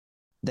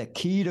the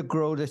key to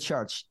grow the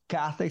church,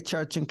 Catholic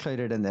Church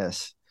included in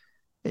this,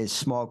 is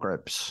small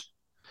groups.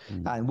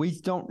 And we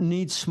don't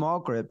need small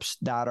groups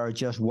that are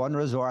just one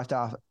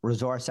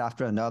resource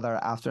after another.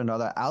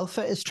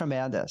 Alpha is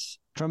tremendous,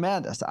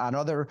 and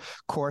other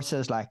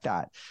courses like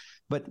that.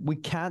 But we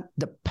can't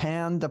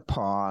depend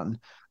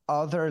upon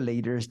other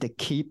leaders to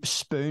keep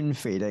spoon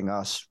feeding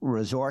us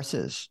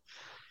resources.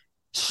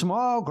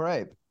 Small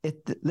group,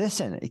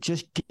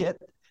 just get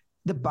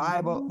the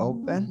Bible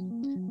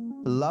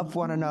open, love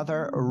one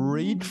another,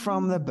 read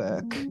from the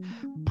book,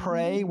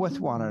 pray with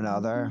one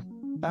another,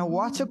 and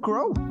watch it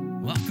grow.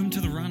 Welcome to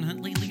the Ron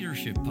Huntley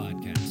Leadership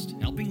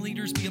Podcast, helping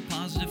leaders be a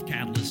positive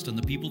catalyst on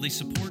the people they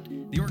support,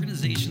 the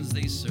organizations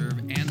they serve,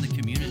 and the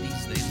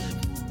communities they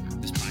live.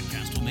 This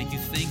podcast will make you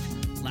think,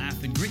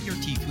 laugh, and grit your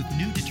teeth with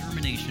new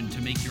determination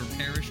to make your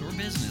parish or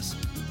business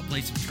a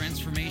place of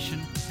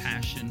transformation,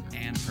 passion,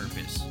 and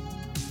purpose.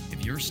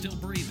 If you're still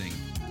breathing,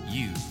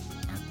 you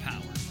are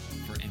power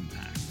for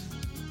impact.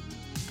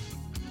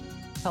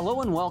 Hello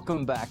and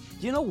welcome back.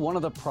 Do you know one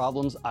of the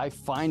problems I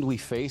find we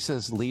face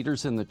as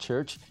leaders in the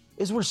church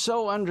is we're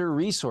so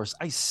under-resourced.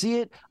 I see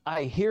it,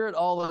 I hear it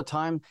all the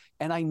time,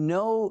 and I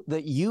know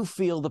that you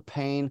feel the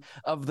pain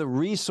of the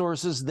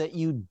resources that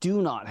you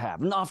do not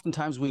have. And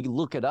oftentimes we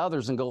look at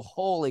others and go,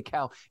 holy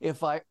cow,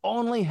 if I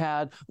only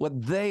had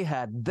what they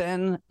had,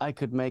 then I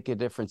could make a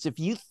difference. If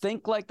you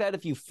think like that,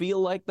 if you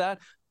feel like that,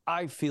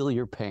 I feel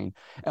your pain.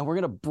 And we're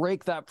going to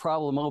break that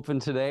problem open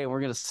today, and we're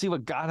going to see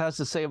what God has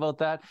to say about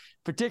that,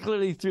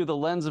 particularly through the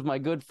lens of my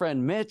good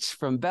friend Mitch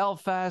from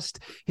Belfast.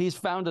 He's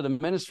founded a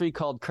ministry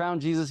called Crown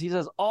Jesus. He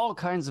does all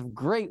kinds of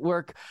great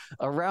work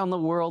around the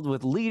world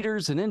with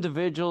leaders and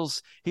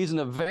individuals. He's an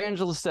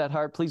evangelist at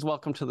heart. Please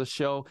welcome to the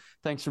show.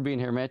 Thanks for being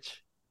here,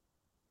 Mitch.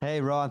 Hey,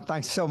 Ron,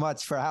 thanks so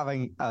much for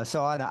having us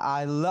on.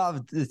 I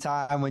loved the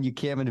time when you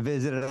came and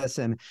visited us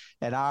in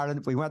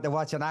Ireland. We went to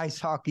watch an ice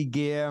hockey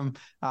game.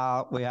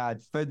 We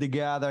had food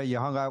together. You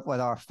hung out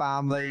with our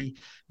family.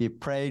 You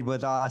prayed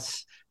with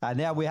us. And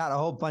then we had a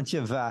whole bunch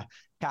of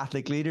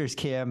Catholic leaders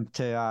came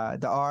to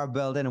our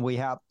building, and we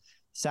helped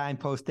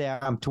signpost there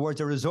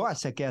towards a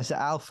resource, I guess,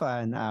 Alpha,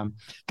 and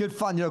good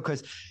fun,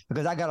 because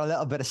I got a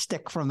little bit of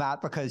stick from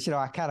that because,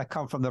 I kind of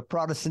come from the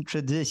Protestant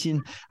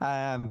tradition.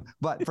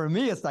 But for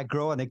me, it's like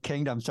growing the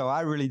kingdom. So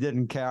I really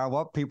didn't care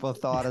what people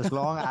thought as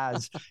long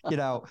as,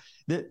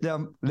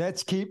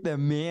 let's keep the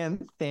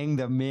main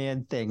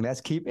thing. Let's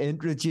keep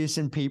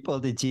introducing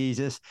people to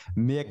Jesus,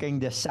 making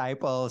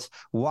disciples,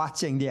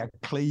 watching the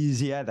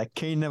ecclesia, the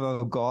kingdom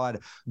of God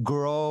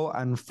grow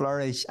and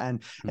flourish.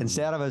 And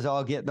instead of us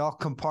all getting all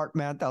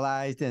compartmentalized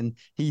and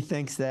he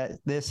thinks that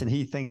this and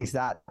he thinks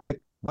that,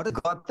 what does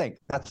God think?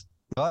 That's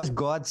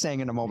God saying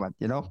in a moment,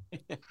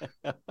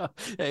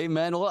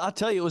 Amen. Well, I'll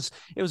tell you,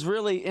 it was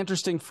really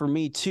interesting for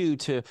me too,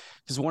 because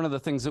one of the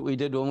things that we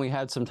did when we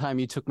had some time,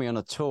 you took me on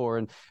a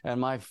tour,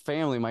 and my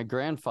family, my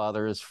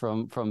grandfather is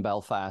from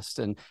Belfast,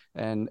 and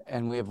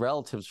we have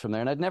relatives from there,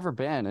 and I'd never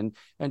been,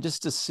 and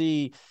just to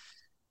see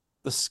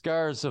the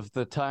scars of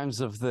the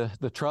times of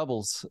the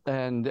Troubles,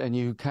 and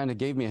you kind of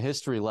gave me a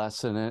history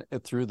lesson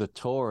through the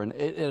tour, and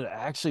it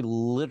actually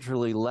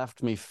literally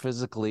left me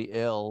physically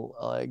ill,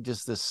 like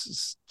just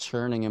this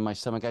churning in my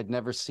stomach. I'd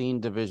never seen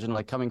division,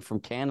 like coming from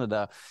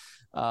Canada.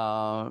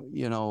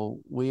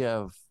 We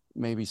have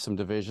maybe some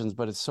divisions,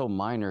 but it's so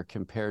minor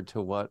compared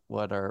to what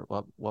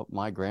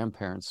my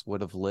grandparents would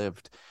have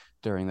lived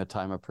during the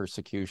time of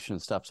persecution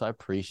and stuff. So I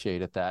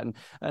appreciated that,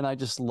 and I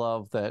just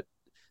love that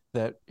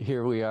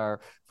here we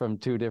are from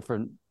two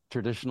different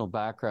traditional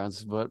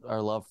backgrounds, but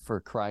our love for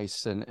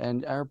Christ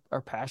and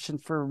our passion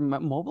for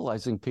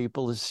mobilizing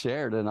people is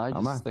shared. And I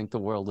just think the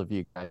world of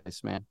you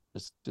guys, man.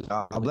 Just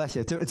bless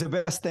you. It's the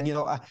best thing.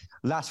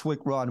 Last week,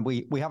 Ron,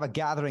 we have a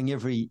gathering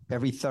every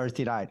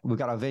Thursday night. We've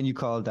got a venue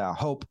called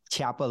Hope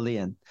Chapel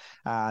Lane.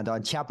 And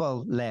on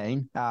Chapel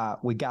Lane,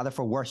 we gather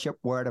for worship,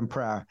 word, and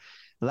prayer.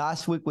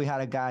 Last week, we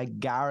had a guy,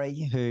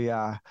 Gary, who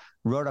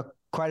wrote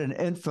quite an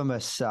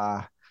infamous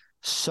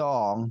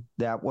song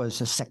that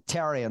was a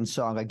sectarian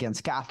song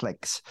against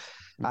Catholics,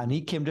 and he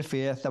came to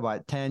faith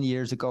about 10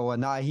 years ago, and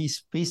now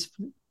he's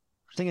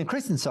singing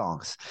Christian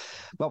songs.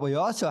 But we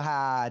also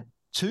had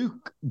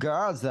two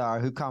girls there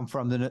who come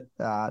from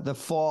the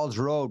Falls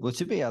Road, which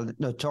would be a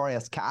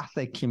notorious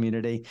Catholic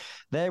community.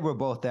 They were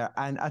both there,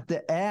 and at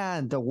the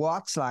end, to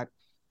watch like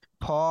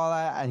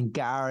Paula and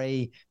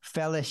Gary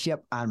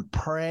fellowship and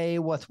pray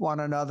with one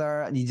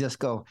another, and you just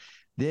go,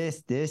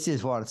 this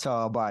is what it's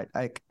all about.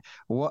 Like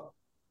what.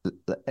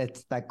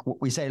 It's like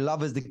we say,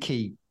 love is the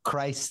key.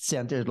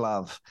 Christ-centered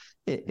love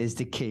is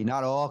the key.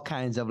 Not all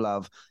kinds of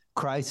love.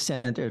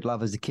 Christ-centered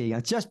love is the key. And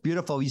it's just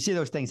beautiful. You see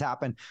those things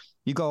happen.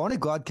 You go, only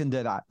God can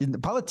do that. The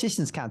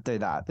politicians can't do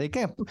that. They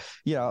can't,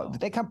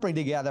 they can't bring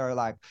together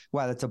like,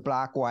 whether it's a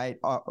black, white,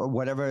 or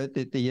whatever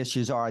the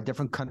issues are,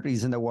 different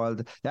countries in the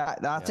world.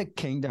 That's a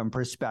kingdom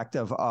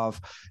perspective of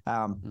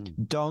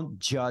don't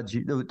judge.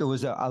 There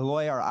was a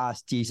lawyer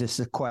asked Jesus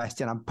a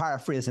question. I'm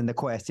paraphrasing the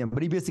question,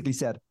 but he basically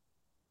said,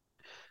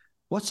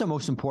 what's the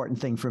most important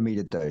thing for me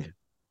to do?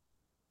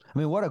 I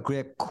mean, what a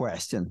great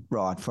question,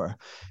 Ron, for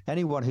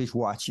anyone who's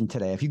watching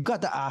today. If you've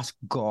got to ask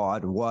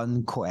God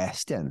one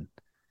question,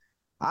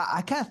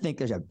 I can't think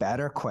there's a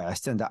better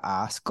question to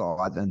ask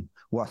God than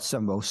what's the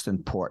most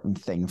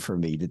important thing for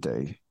me to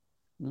do.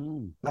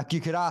 Like you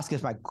could ask,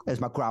 is my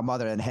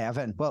grandmother in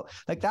heaven? Well,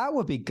 like that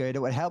would be good.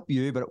 It would help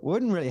you, but it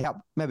wouldn't really help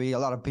maybe a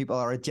lot of people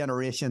or a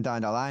generation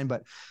down the line.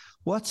 But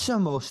what's the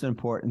most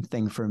important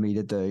thing for me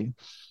to do?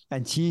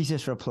 And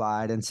Jesus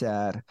replied and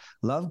said,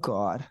 love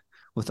God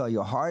with all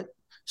your heart,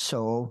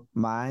 soul,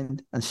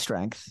 mind, and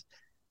strength.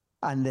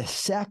 And the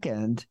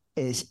second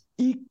is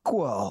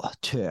equal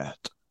to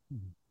it.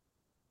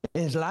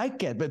 Is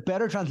like it, but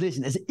better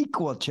translation is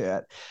equal to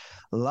it.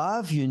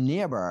 Love your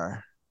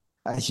neighbor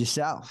as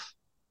yourself.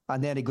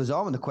 And then he goes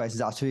on with the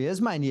questions, asked, who is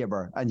my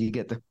neighbor? And you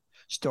get the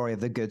story of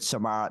the Good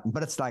Samaritan.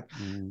 But it's like,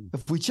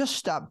 if we just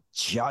stop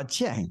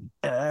judging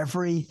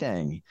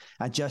everything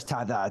and just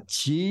have that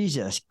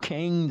Jesus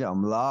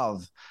kingdom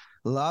love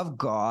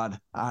God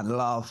and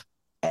love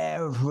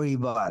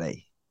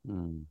everybody.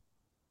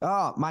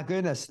 Oh, my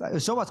goodness.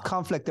 There's so much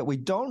conflict that we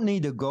don't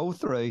need to go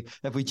through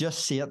if we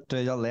just see it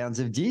through the lens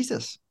of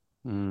Jesus.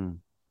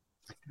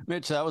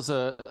 Mitch, that was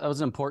an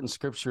important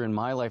scripture in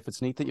my life.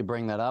 It's neat that you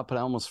bring that up, and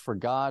I almost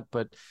forgot.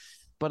 But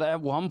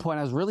at one point,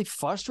 I was really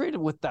frustrated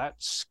with that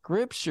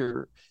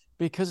scripture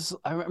because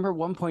I remember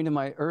one point in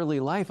my early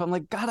life, I'm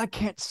like, God, I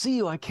can't see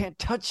you. I can't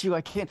touch you.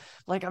 I can't,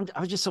 like, I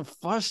was just so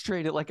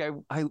frustrated. Like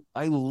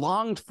I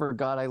longed for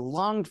God. I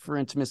longed for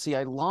intimacy.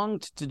 I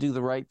longed to do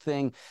the right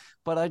thing,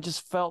 but I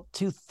just felt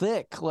too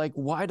thick. Like,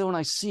 why don't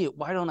I see it?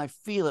 Why don't I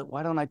feel it?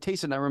 Why don't I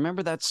taste it? And I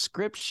remember that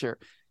scripture.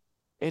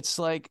 It's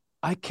like,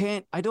 I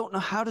don't know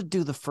how to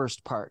do the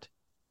first part.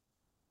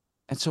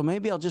 And so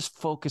maybe I'll just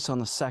focus on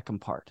the second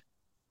part.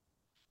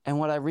 And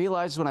what I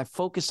realized when I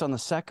focused on the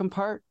second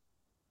part,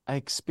 I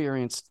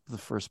experienced the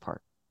first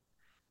part.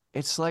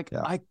 It's like,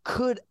 I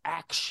could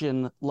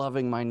action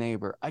loving my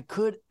neighbor. I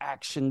could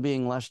action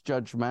being less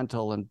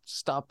judgmental and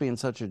stop being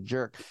such a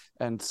jerk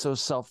and so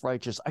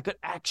self-righteous. I could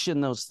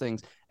action those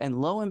things. And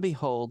lo and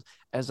behold,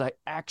 as I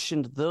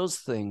actioned those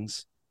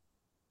things,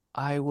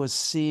 I was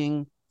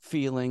seeing,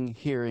 feeling,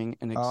 hearing,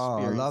 and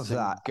experiencing. Oh, I love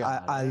that.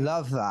 God. I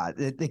love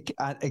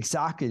that.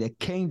 Exactly. The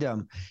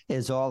kingdom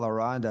is all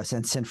around us.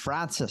 And St.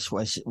 Francis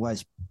was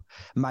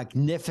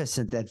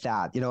magnificent at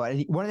that. You know,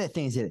 one of the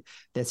things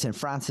that St.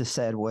 Francis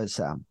said was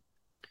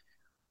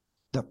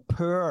the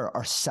poor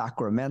are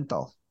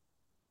sacramental.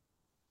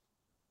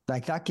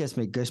 Like that gives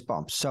me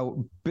goosebumps.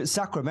 So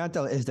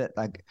sacramental is that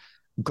like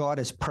God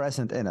is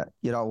present in it.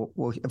 You know,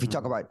 if you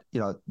talk about, you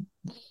know,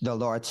 the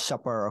Lord's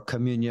Supper or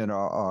communion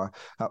or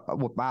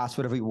Mass,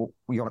 whatever you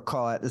want to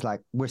call it, is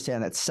like we're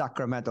saying it's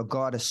sacramental.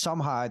 God is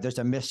somehow, there's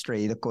a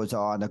mystery that goes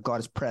on, that God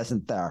is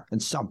present there in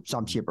some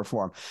shape or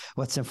form.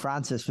 What St.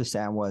 Francis was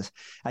saying was,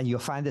 and you'll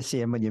find the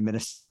same when you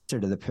minister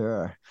to the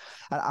poor.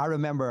 And I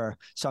remember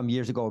some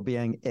years ago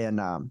being in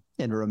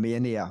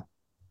Romania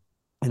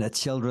in a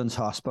children's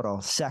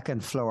hospital,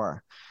 second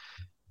floor,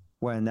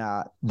 when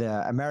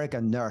the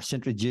American nurse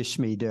introduced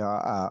me to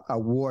a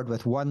ward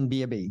with one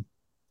baby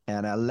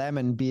and a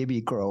lemon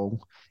baby grow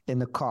in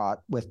the cot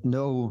with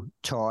no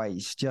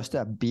toys, just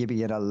a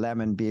baby and a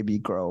lemon baby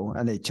grow.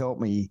 And they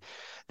told me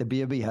the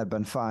baby had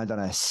been found on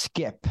a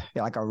skip,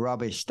 like a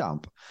rubbish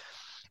dump.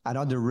 And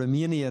under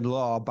Romanian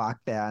law back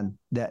then,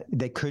 that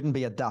they couldn't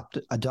be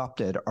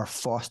adopted or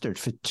fostered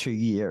for 2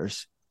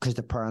 years because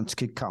the parents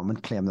could come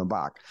and claim them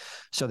back.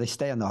 So they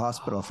stay in the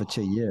hospital for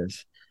 2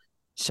 years.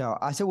 So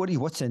I said,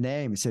 what's the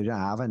name? He said, I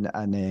have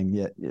a name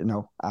yet, you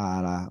know.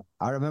 And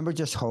I remember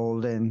just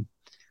holding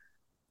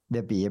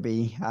the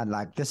baby. And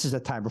like, this is the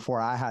time before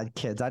I had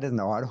kids. I didn't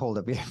know how to hold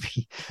a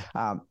baby.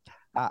 And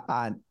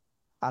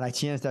I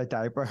changed their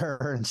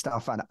diaper and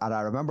stuff. And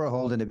I remember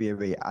holding the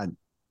baby. And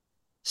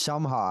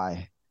somehow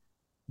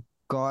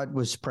God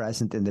was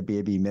present in the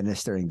baby,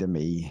 ministering to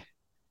me.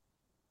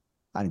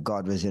 And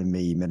God was in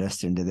me,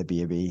 ministering to the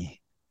baby.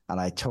 And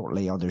I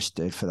totally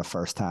understood for the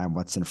first time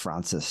what St.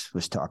 Francis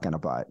was talking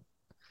about.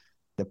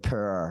 The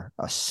poor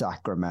are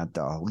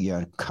sacramental. You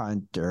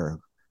encounter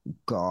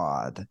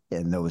God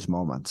in those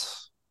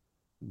moments.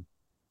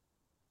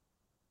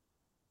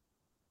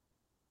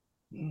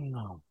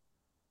 No,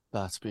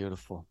 that's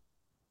beautiful.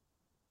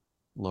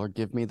 Lord,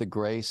 give me the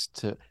grace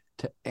to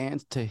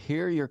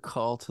hear your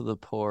call to the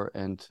poor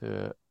and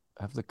to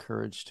have the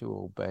courage to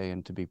obey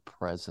and to be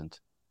present.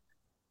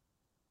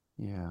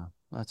 Yeah.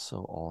 That's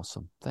so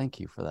awesome. Thank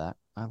you for that.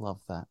 I love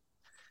that.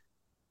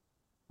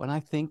 When I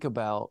think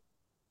about,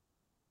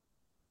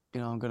 you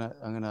know, I'm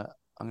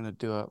gonna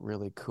do a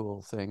really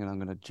cool thing, and I'm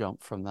gonna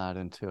jump from that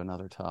into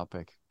another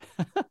topic.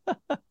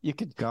 You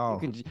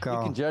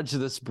can judge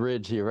this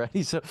bridge here,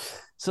 right?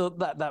 So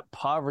that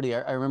poverty.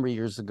 I remember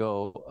years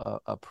ago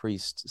a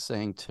priest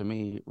saying to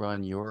me,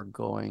 "Ron, you're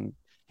going."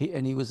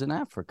 He was in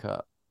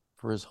Africa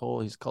for his whole.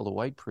 He's called a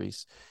white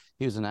priest.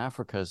 He was in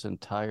Africa his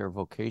entire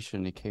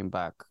vocation. He came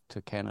back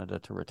to Canada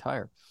to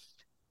retire.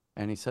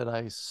 And he said,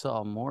 I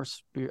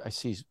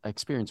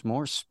experienced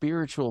more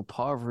spiritual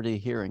poverty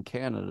here in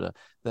Canada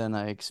than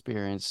I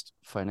experienced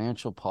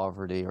financial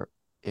poverty or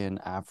in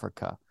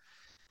Africa.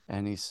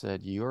 And he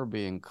said, you're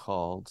being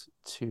called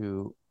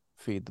to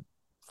feed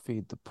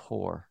the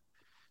poor.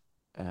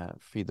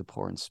 Feed the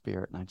poor in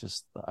spirit. And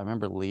I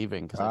remember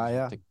leaving because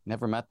I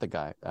never met the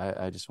guy.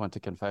 I just went to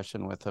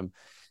confession with him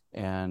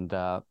and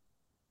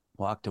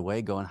walked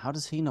away going, how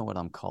does he know what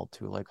I'm called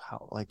to?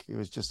 It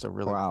was just a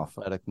really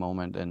prophetic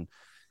moment. And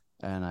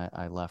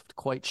I left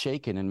quite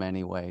shaken in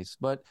many ways.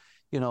 But,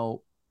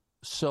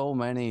 so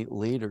many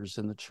leaders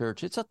in the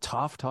church, it's a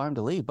tough time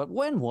to lead. But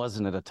when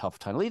wasn't it a tough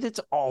time to lead? It's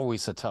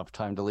always a tough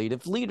time to lead.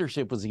 If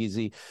leadership was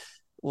easy,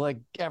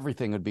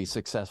 everything would be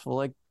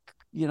successful.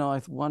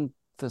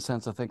 The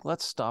sense I think,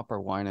 let's stop our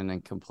whining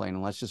and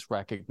complaining. Let's just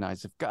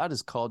recognize if God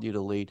has called you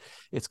to lead,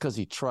 it's because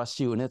he trusts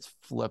you, and it's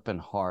flipping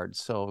hard.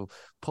 So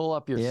pull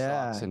up your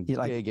socks and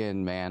dig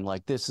in, man.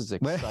 This is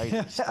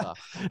exciting stuff.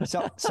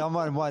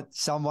 Someone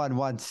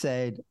once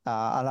said,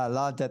 and I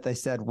love that they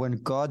said, when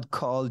God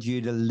called you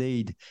to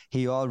lead,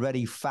 he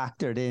already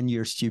factored in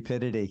your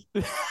stupidity.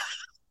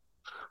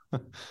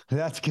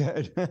 That's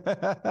good.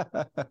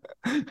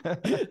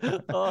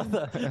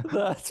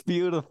 That's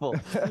beautiful.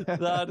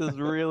 That is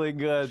really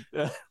good.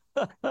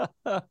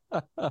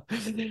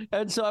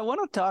 And so I want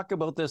to talk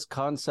about this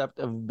concept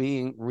of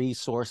being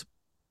resource.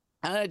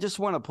 And I just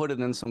want to put it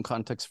in some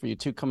context for you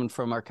too, coming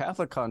from our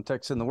Catholic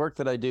context and the work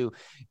that I do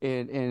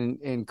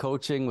in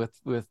coaching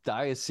with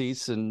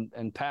dioceses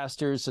and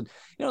pastors. And,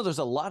 there's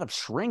a lot of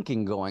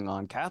shrinking going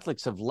on.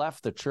 Catholics have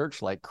left the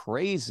church like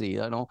crazy.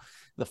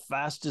 The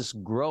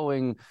fastest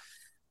growing,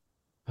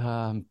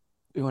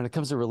 when it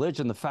comes to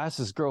religion, the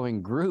fastest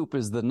growing group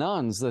is the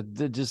nuns,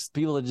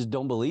 people that just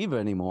don't believe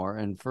anymore.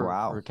 And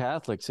for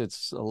Catholics,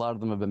 it's a lot of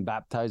them have been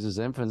baptized as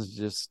infants.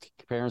 Just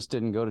parents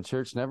didn't go to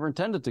church, never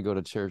intended to go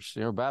to church.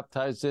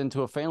 Baptized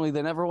into a family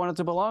they never wanted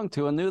to belong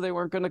to and knew they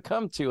weren't going to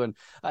come to. And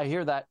I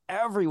hear that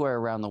everywhere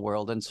around the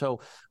world. And so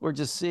we're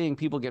just seeing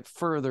people get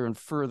further and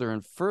further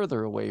and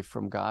further away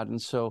from God.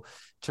 And so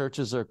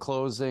churches are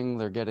closing,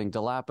 they're getting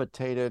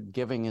dilapidated,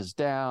 giving is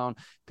down,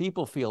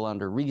 people feel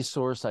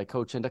under-resourced. I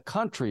coach into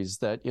countries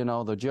that,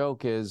 the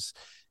joke is,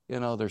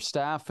 their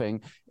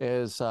staffing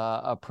is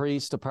a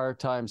priest, a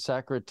part-time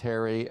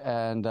secretary,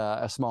 and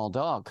a small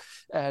dog.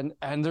 And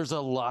there's a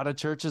lot of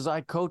churches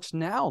I coach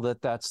now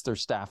that's their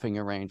staffing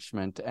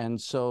arrangement. And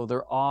so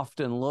they're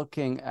often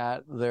looking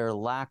at their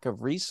lack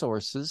of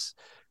resources,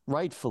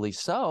 rightfully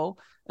so,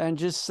 and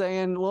just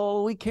saying,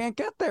 well, we can't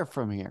get there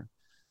from here.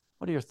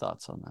 What are your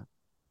thoughts on that?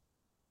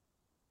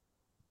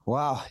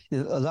 Wow,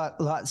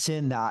 lots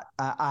in that.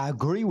 I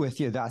agree with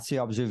you. That's the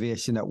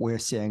observation that we're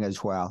seeing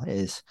as well,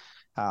 is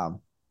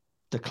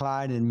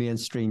decline in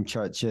mainstream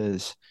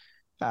churches,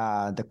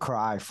 the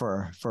cry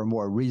for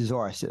more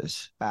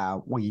resources.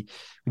 We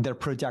did a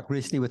project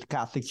recently with the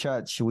Catholic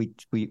Church. We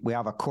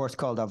have a course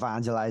called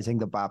Evangelizing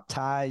the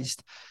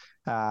Baptized,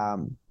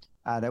 and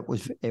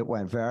it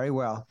went very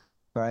well,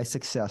 very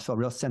successful,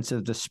 real sense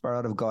of the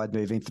Spirit of God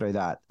moving through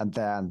that. And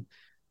then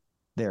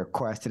their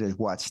question is,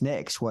 what's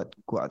next? What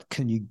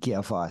can you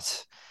give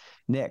us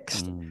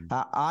next?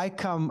 I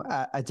come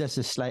at just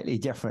a slightly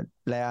different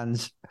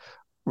lens,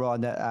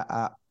 Ron, that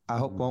I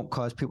hope won't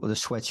cause people to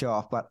switch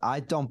off, but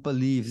I don't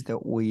believe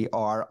that we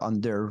are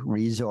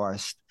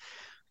under-resourced.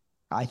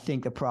 I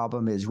think the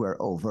problem is we're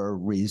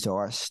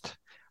over-resourced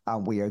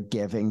and we are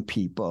giving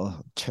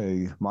people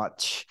too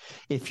much.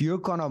 If you're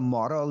going to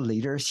model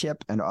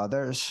leadership in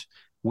others,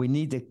 we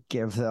need to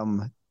give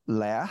them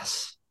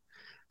less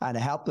and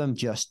help them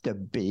just to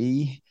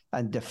be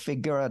and to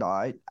figure it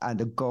out and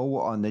to go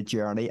on the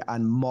journey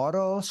and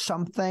model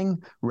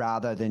something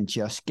rather than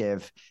just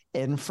give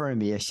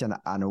information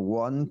on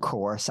one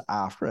course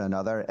after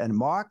another. In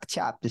Mark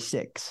chapter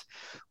 6,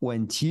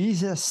 when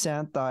Jesus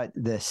sent out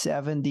the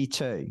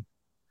 72,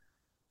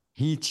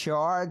 he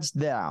charged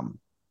them,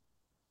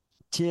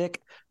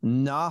 take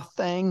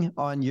nothing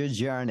on your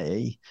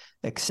journey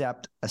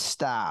except a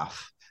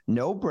staff,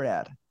 no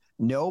bread,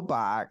 no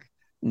bag,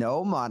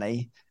 no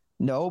money,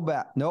 no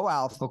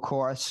Alpha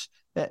course,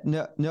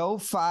 no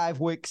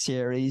 5-week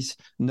series,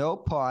 no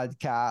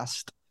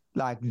podcast.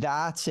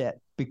 That's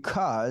it.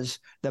 Because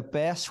the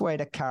best way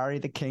to carry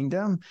the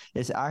kingdom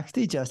is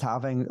actually just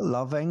having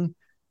loving,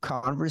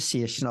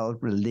 conversational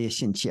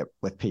relationship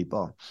with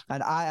people.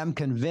 And I am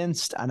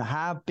convinced, and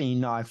have been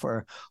now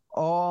for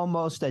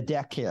almost a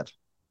decade,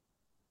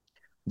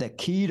 the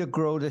key to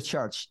grow the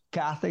church,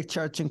 Catholic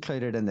Church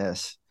included in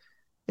this,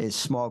 is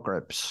small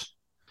groups.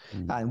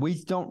 And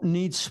we don't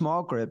need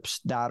small groups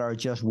that are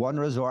just one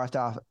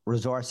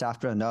resource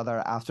after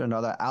another.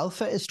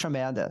 Alpha is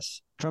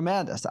tremendous,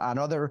 and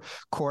other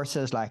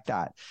courses like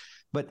that.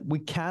 But we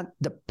can't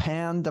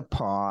depend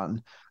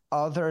upon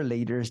other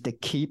leaders to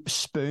keep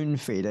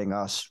spoon-feeding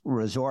us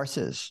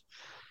resources.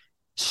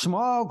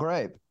 Small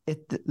group,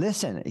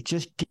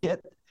 just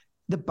get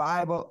the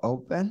Bible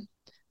open,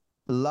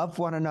 love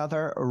one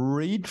another,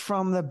 read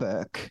from the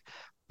book,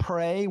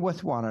 pray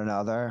with one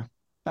another,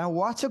 and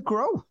watch it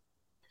grow.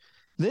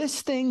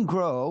 This thing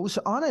grows,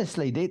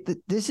 honestly,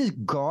 this is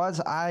God's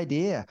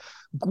idea.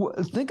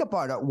 Think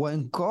about it.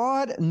 When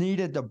God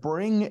needed to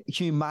bring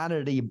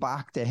humanity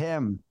back to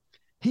him,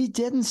 He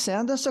didn't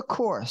send us a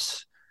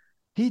course.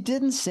 He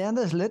didn't send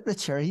us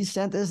literature. He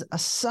sent us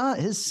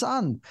his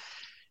son.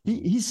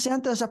 He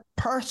sent us a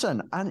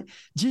person, and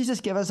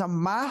Jesus gave us a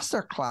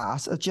master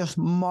class of just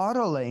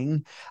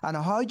modeling and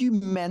how you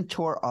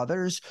mentor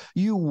others.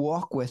 You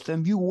walk with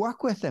them, you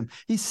work with them.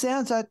 He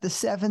sends out the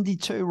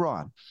 72,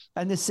 Ron,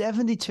 and the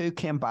 72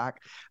 came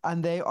back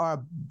and they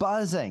are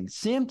buzzing.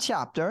 Same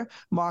chapter,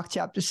 Mark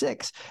chapter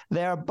 6.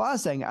 They are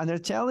buzzing and they're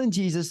telling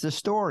Jesus the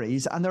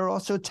stories, and they're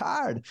also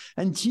tired.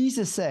 And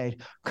Jesus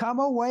said, come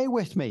away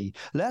with me.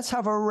 Let's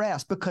have a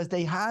rest, because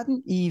they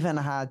hadn't even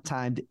had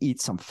time to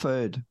eat some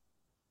food.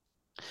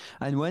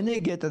 And when they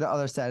get to the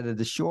other side of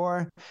the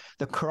shore,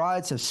 the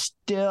crowds have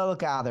still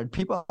gathered.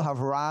 People have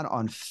ran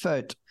on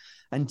foot.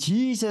 And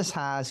Jesus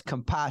has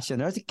compassion.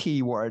 There's a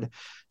key word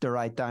to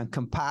write down,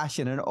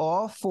 compassion. In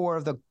all four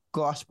of the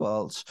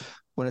Gospels,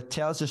 when it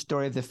tells the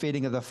story of the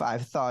feeding of the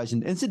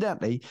 5,000,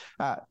 incidentally,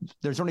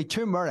 there's only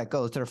two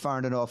miracles that are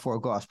found in all four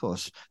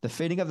Gospels: the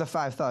feeding of the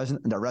 5,000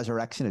 and the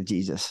resurrection of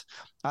Jesus.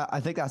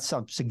 I think that's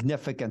some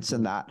significance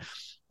in that.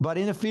 But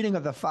in the feeding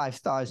of the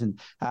 5,000,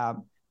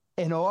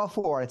 in all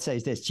four, it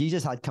says this: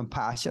 Jesus had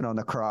compassion on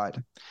the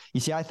crowd. You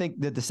see, I think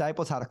the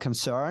disciples had a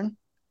concern.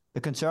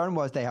 The concern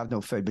was they have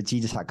no food, but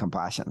Jesus had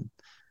compassion.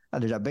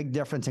 And there's a big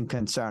difference in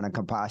concern and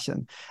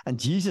compassion. And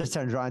Jesus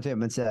turned around to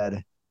him and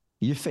said,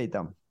 you feed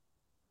them.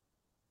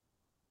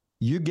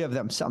 You give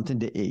them something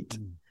to eat.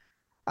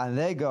 And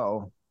they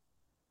go,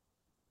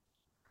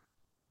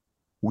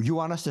 well, you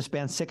want us to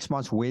spend 6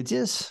 months'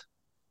 wages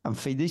and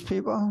feed these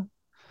people?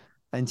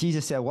 And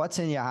Jesus said, what's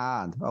in your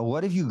hand? Or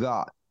what have you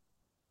got?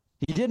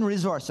 He didn't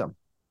resource them.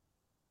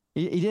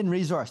 He didn't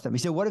resource them. He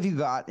said, what have you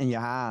got in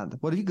your hand?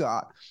 What have you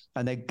got?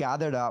 And they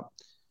gathered up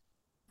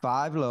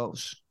 5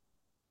 loaves,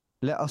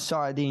 little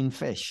sardine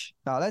fish.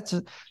 Now,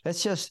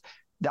 let's just,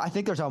 I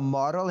think there's a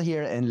model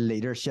here in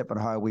leadership and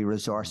how we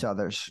resource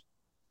others.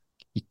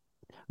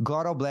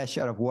 God will bless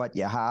you out of what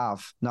you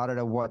have, not out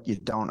of what you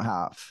don't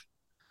have.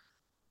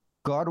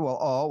 God will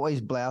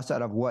always bless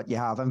out of what you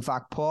have. In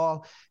fact,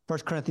 Paul, 1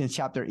 Corinthians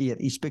chapter 8,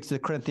 he speaks to the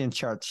Corinthian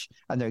church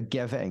and they're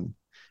giving.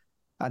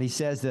 And he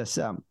says this,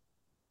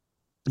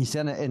 he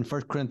said in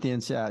 1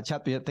 Corinthians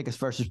chapter 8, I think it's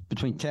verses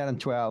between 10 and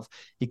 12,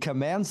 he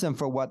commends them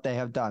for what they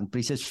have done. But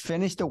he says,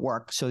 finish the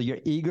work so your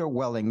eager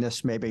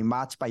willingness may be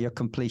matched by your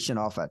completion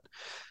of it.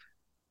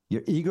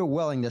 Your eager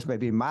willingness may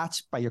be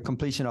matched by your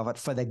completion of it.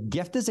 For the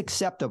gift is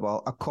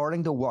acceptable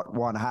according to what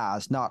one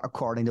has, not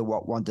according to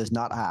what one does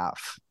not have.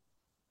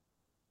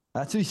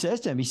 That's what he says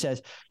to him. He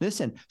says,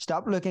 listen,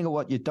 stop looking at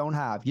what you don't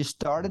have. You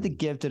started to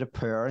give to the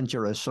poor in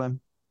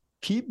Jerusalem.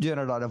 Keep doing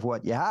it out of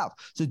what you have.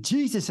 So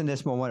Jesus in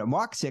this moment, in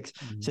Mark 6,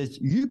 says,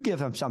 you give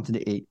them something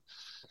to eat.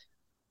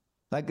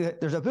 Like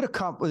there's a bit of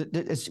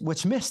it's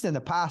what's missed in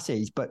the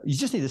passage, but you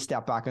just need to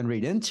step back and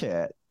read into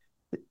it.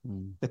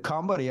 The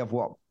comedy of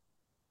what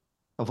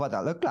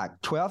that looked like.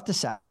 12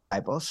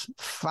 disciples,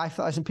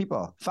 5,000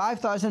 people,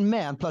 5,000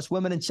 men plus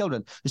women and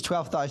children. There's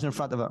 12,000 in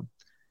front of them.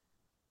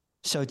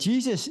 So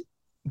Jesus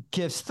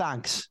gives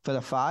thanks for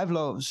the 5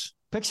 loaves.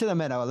 Picture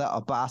them in a little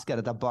basket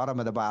at the bottom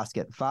of the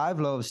basket. 5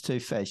 loaves, 2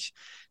 fish.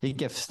 He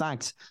gives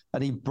thanks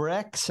and he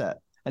breaks it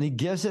and he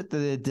gives it to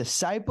the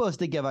disciples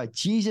to give out.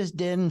 Jesus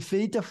didn't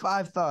feed the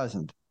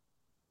 5,000.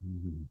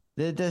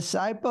 The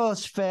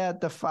disciples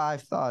fed the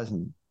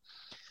 5,000.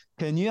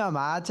 Can you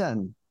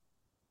imagine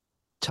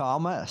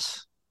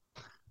Thomas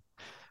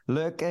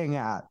looking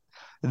at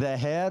the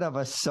head of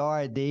a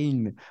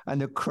sardine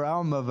and the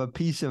crumb of a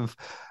piece of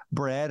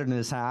bread in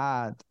his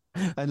hand,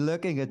 and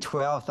looking at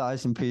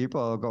 12,000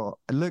 people,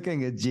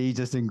 looking at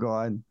Jesus and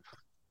going,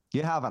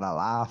 you're having a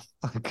laugh.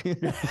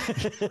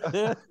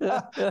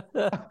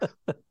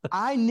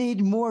 I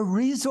need more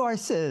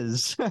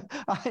resources.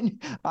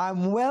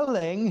 I'm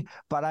willing,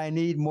 but I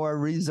need more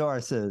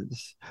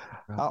resources.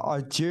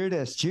 Or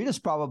Judas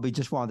probably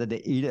just wanted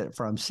to eat it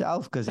for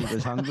himself because he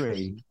was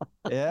hungry.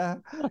 Yeah.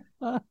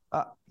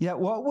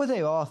 What were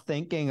they all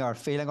thinking or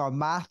feeling? Or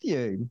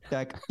Matthew,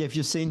 like if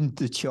you've seen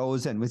The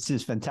Chosen, which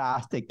is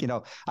fantastic,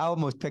 I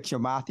almost picture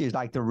Matthew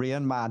like the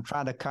Rain Man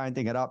trying to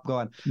counting it up,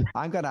 going,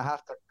 I'm going to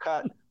have to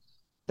cut.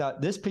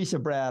 This piece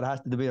of bread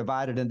has to be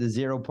divided into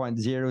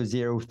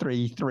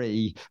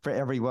 0.0033 for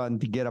everyone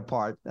to get a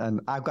part. And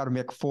I've got to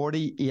make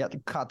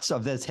 48 cuts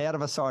of this head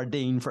of a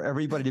sardine for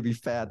everybody to be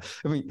fed.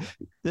 I mean,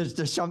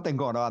 there's something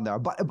going on there.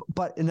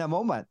 But in the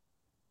moment,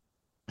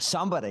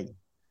 somebody,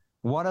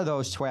 one of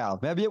those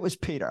 12, maybe it was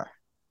Peter.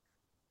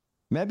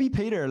 Maybe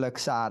Peter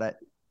looks at it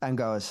and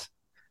goes,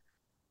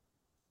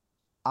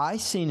 I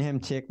seen him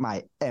take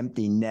my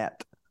empty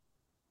net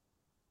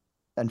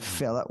and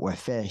fill it with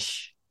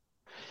fish.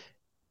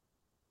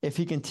 If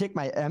he can take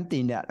my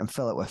empty net and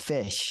fill it with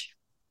fish,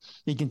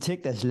 he can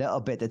take this little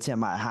bit that's in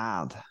my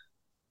hand.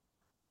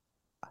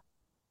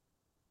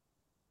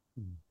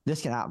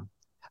 This can happen.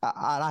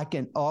 And I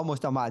can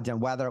almost imagine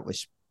whether it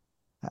was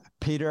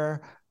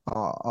Peter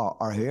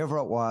or whoever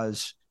it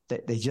was,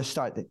 they just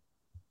start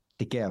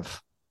to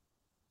give.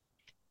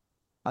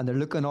 And they're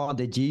looking on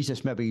to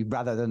Jesus maybe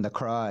rather than the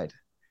crowd.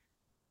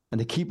 And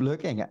they keep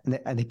looking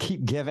and they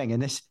keep giving.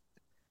 And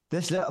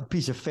this little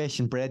piece of fish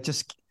and bread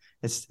just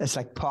it's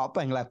like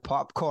popping like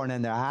popcorn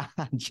in their hand,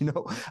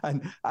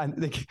 and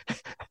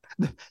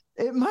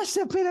it must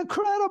have been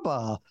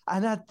incredible.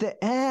 And at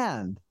the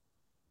end,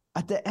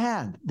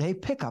 they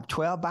pick up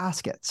 12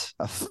 baskets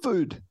of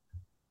food.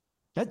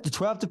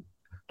 The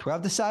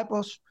 12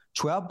 disciples,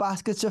 12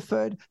 baskets of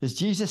food. Is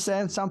Jesus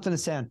saying something?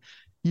 Is saying,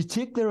 you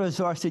take the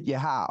resource that you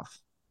have,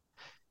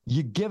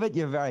 you give it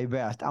your very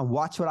best, and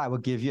watch what I will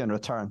give you in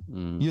return.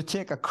 You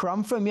take a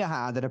crumb from your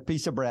hand and a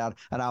piece of bread,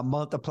 and I'll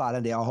multiply it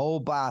into a whole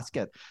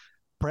basket,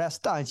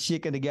 pressed down,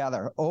 shaken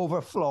together,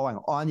 overflowing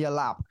on your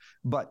lap.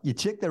 But you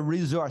take the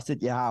resource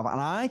that you have, and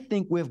I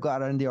think we've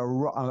got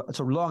it's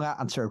a long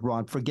answer,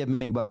 Ron, forgive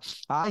me, but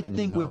I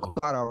think we've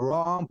got a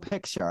wrong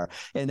picture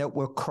in that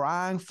we're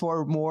crying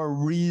for more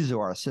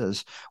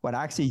resources when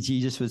actually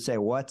Jesus would say,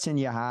 what's in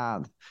your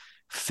hand?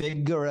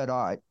 Figure it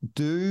out.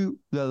 Do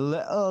the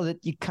little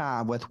that you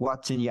can with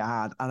what's in your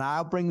hand, and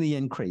I'll bring the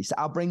increase.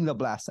 I'll bring the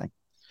blessing.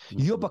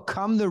 You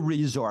become the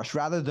resource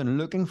rather than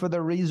looking for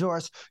the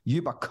resource.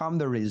 You become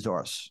the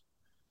resource.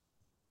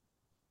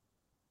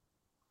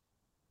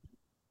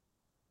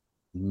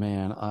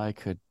 Man, I'm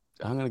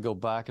going to go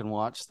back and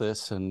watch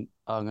this, and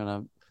I'm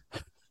going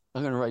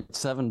to write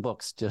 7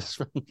 books just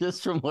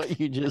from what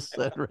you just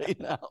said right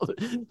now.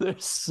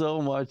 There's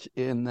so much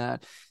in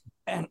that.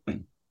 And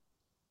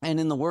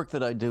in the work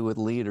that I do with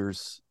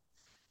leaders,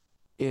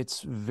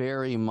 it's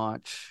very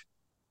much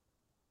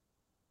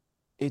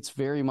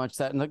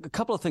that. And a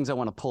couple of things I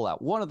want to pull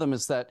out. One of them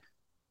is that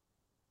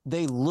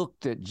they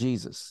looked at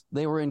Jesus.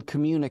 They were in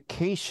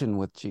communication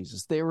with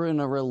Jesus. They were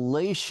in a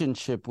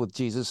relationship with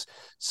Jesus,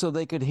 so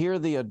they could hear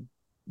the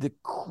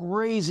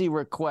crazy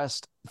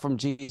request from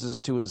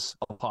Jesus to his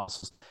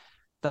apostles.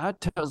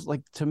 That tells,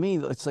 like, to me,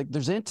 it's like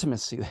there's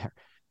intimacy there.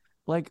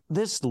 Like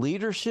this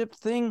leadership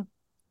thing,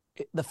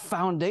 the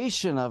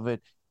foundation of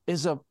it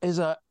is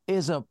a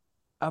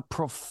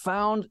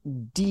profound,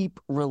 deep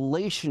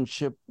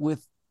relationship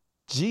with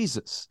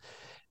Jesus.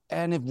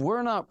 And if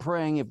we're not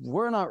praying, if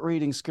we're not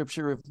reading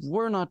scripture, if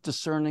we're not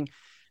discerning,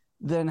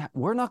 then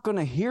we're not going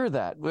to hear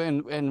that.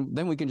 And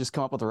then we can just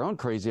come up with our own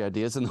crazy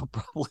ideas, and they'll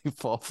probably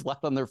fall flat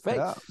on their face.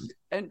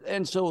 Yeah.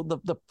 And so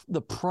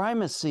the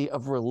primacy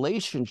of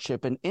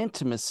relationship and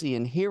intimacy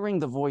and hearing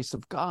the voice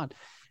of God.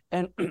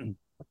 And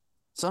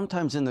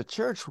sometimes in the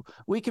church,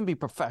 we can be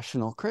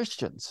professional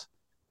Christians.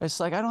 It's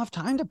like, I don't have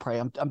time to pray.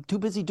 I'm too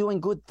busy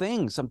doing good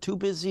things. I'm too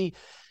busy,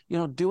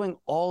 doing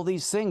all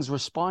these things,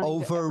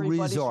 responding to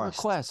everybody's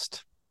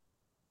request.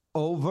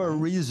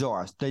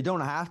 Over-resourced. They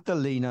don't have to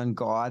lean on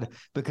God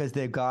because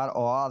they've got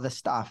all the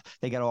stuff.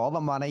 They got all the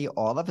money,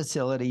 all the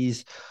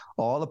facilities,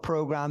 all the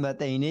program that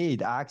they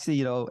need.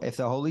 Actually, if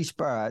the Holy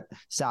Spirit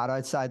sat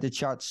outside the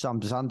church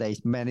some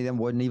Sundays, many of them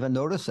wouldn't even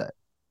notice it.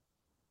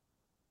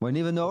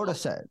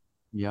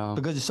 Yeah,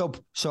 because it's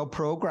so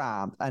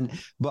programmed.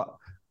 But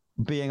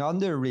being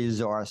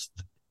under-resourced,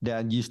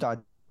 then you start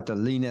to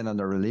lean in on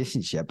the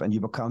relationship, and you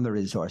become the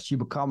resource. You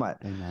become it.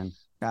 Amen.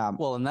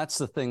 Well, and that's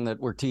the thing that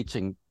we're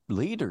teaching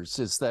leaders,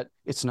 is that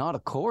it's not a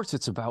course,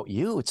 it's about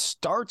you. It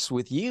starts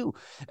with you.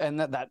 And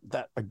that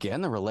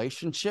again, the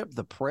relationship,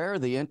 the prayer,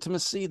 the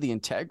intimacy, the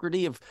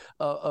integrity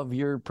of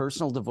your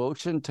personal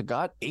devotion to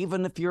God,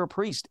 even if you're a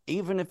priest,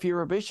 even if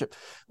you're a bishop.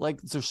 Like,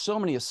 there's so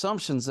many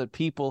assumptions that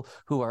people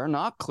who are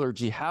not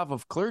clergy have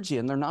of clergy,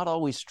 and they're not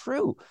always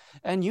true.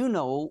 And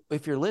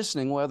if you're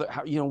listening,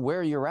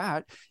 where you're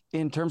at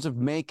in terms of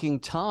making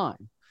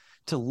time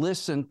to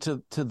listen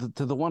to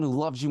the one who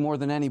loves you more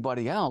than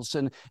anybody else.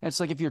 And it's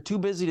like, if you're too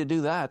busy to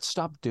do that,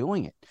 stop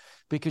doing it,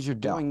 because you're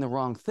doing the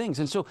wrong things.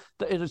 And so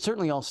it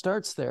certainly all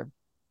starts there.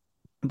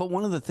 But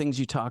one of the things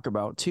you talk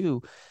about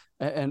too,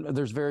 and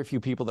there's very few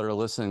people that are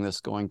listening to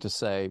this going to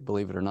say,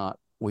 believe it or not,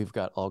 we've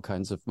got all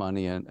kinds of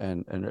money, and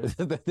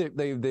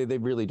they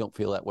really don't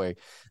feel that way.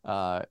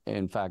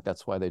 In fact,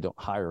 that's why they don't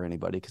hire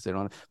anybody, because they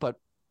don't. But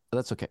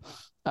that's okay.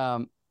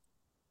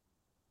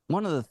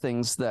 One of the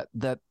things that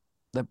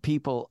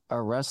people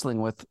are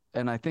wrestling with,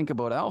 and I think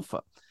about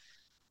Alpha,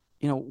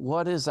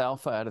 what is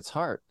Alpha at its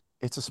heart?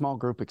 It's a small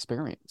group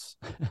experience.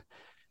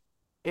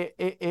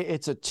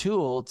 It's a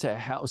tool to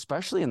help,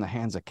 especially in the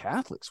hands of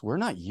Catholics. We're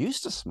not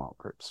used to small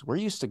groups. We're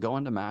used to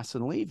going to Mass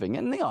and leaving.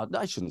 And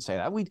I shouldn't say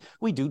that.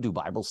 We do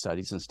Bible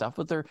studies and stuff,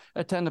 but they're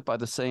attended by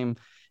the same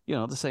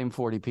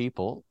 40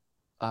 people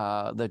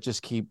that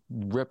just keep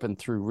ripping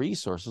through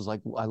resources.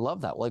 Like, I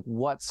love that. Like,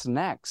 what's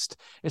next?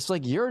 It's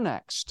like, you're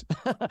next.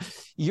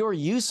 Your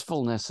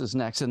usefulness is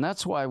next. And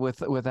that's why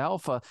with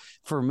Alpha,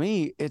 for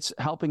me, it's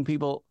helping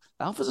people.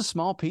 Alpha's a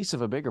small piece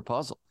of a bigger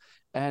puzzle.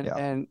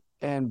 And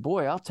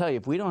boy, I'll tell you,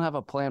 if we don't have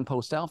a plan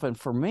post-Alpha, and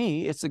for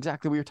me, it's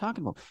exactly what you're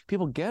talking about.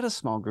 People get a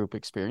small group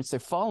experience. They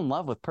fall in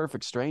love with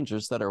perfect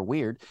strangers that are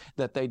weird,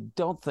 that they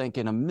don't think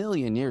in a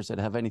million years they'd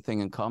have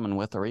anything in common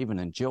with or even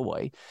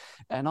enjoy.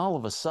 And all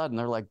of a sudden,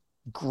 they're like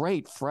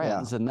great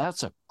friends. Yeah. And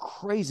that's a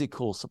crazy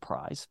cool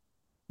surprise.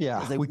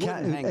 Yeah, They we wouldn't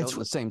can't. hang out in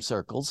the same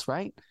circles,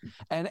 right?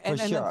 And For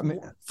sure. I mean,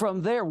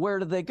 from there, where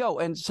do they go?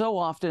 And so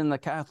often in the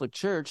Catholic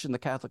Church, in the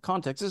Catholic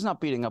context, it's not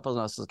beating up on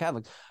us as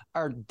Catholics.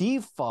 Our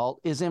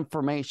default is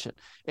information.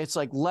 It's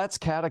like, let's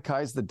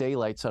catechize the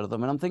daylights out of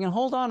them. And I'm thinking,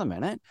 hold on a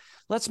minute,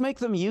 let's make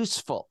them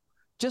useful.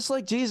 Just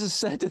like Jesus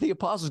said to the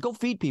apostles, go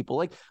feed people.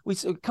 Like, we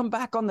come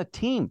back on the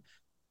team.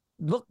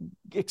 Look,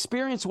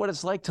 experience what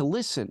it's like to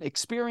listen,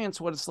 experience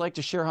what it's like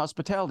to share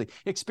hospitality,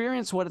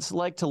 experience what it's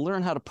like to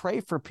learn how to pray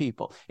for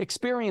people,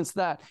 experience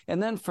that.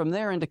 And then from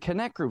there into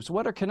connect groups.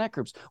 What are connect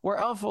groups? Where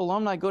Alpha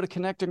alumni go to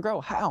connect and grow.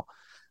 How?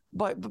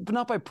 But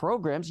not by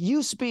programs.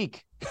 You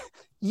speak.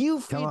 You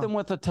feed them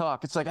with the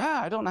talk. It's like,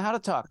 I don't know how to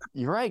talk.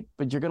 You're right,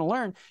 but you're going to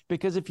learn,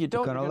 because if you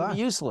don't, you're going to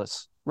be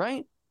useless,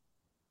 right?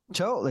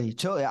 Totally.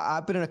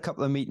 I've been in a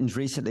couple of meetings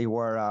recently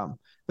where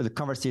the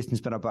conversation's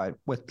been about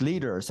with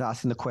leaders,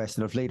 asking the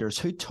question of leaders,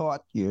 who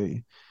taught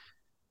you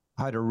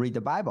how to read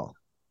the Bible?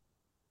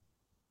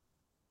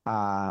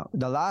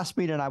 The last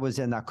meeting I was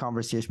in, that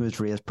conversation was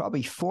raised,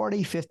 probably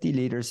 40, 50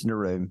 leaders in the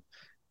room.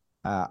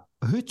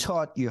 Who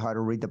taught you how to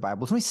read the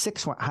Bible? Only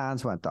 6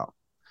 hands went up.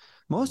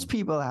 Most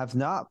people have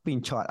not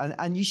been taught,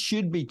 and you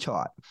should be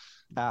taught.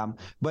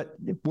 But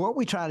what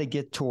we try to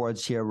get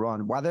towards here,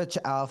 Ron, whether it's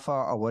Alpha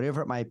or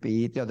whatever it might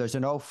be, there's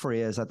an old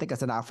phrase, I think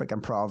it's an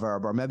African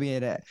proverb, or maybe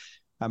an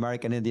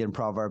American Indian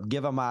proverb: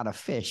 give a man a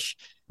fish,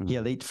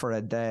 he'll eat for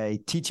a day.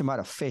 Teach him how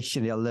to fish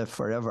and he'll live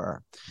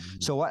forever.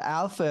 So what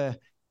Alpha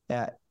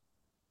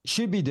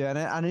should be doing,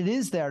 and it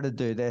is there to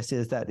do this,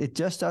 is that it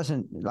just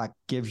doesn't like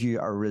give you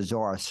a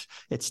resource.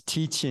 It's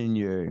teaching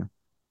you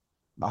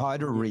how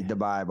to read the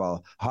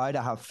Bible, how to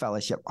have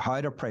fellowship,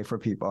 how to pray for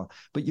people.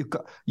 But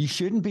you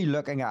shouldn't be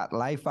looking at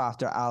life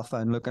after Alpha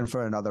and looking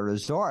for another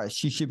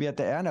resource. You should be at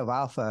the end of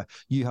Alpha.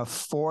 You have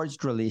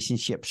forged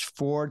relationships,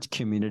 forged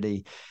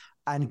community,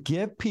 and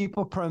give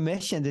people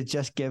permission to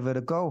just give it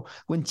a go.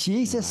 When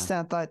Jesus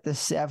sent out the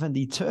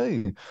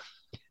 72,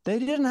 they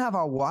didn't have a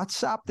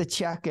WhatsApp to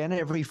check in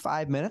every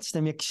 5 minutes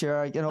to make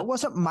sure, it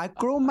wasn't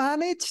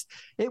micromanaged.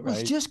 It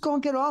was just go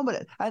and get on with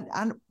it.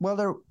 And will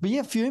there be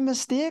a few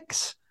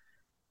mistakes?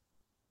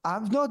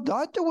 I've no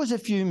doubt there was a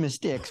few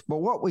mistakes, but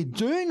what we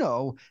do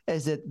know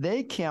is that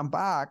they came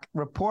back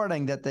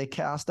reporting that they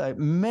cast out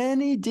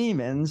many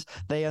demons,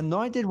 they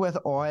anointed with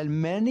oil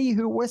many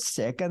who were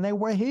sick, and they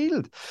were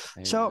healed.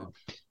 Amen. So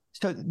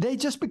they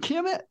just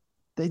became it.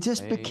 They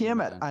just became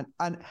it.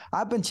 And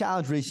I've been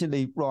challenged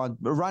recently, Ron,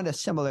 around a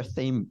similar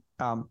theme.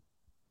 I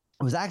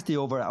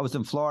was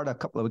in Florida a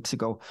couple of weeks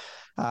ago,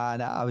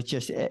 and I was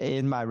just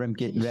in my room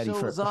getting ready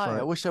for.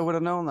 I wish I would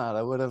have known that.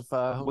 I would have.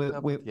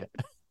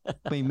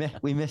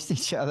 We missed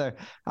each other.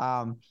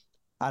 And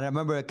I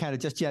remember kind of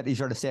just gently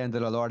sort of saying to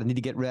the Lord, I need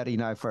to get ready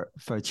now for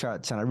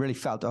church. And I really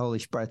felt the Holy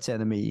Spirit saying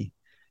to me,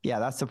 yeah,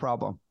 that's the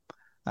problem.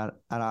 And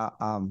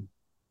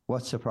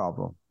what's the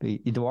problem?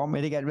 You don't want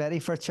me to get ready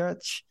for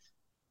church?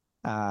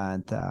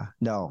 And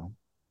no,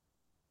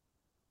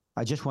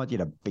 I just want you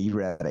to be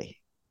ready.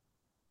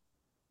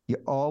 You're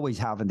always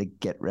having to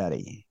get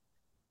ready,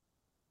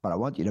 but I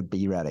want you to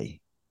be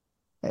ready.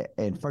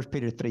 In 1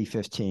 Peter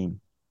 3:15,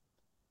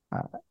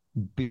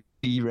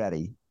 be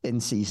ready in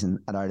season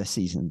and out of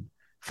season.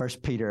 1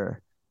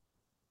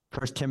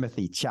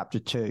 Timothy chapter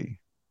 2.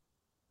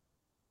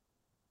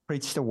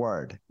 Preach the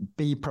word.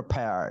 Be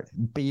prepared.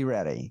 Be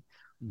ready.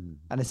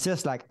 And it's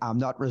just like, I'm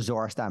not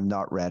resourced. I'm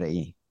not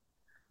ready.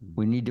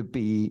 We need to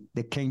be,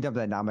 the kingdom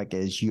dynamic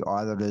is you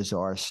are the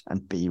resource,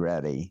 and be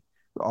ready.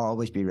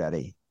 Always be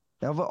ready.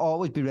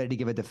 Always be ready to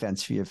give a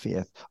defense for your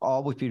faith.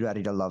 Always be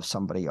ready to love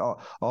somebody.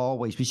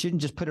 Always. We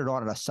shouldn't just put it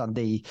on a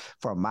Sunday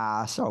for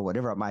mass or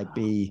whatever it might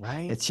be.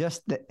 Right. It's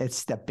just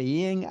it's the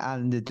being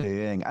and the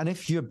doing. And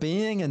if you're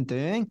being and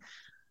doing,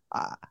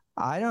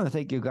 I don't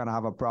think you're going to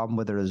have a problem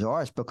with the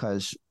resource,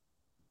 because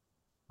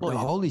the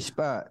Holy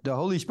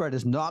Spirit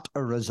is not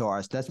a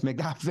resource. Let's make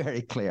that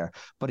very clear.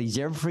 But he's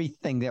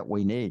everything that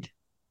we need.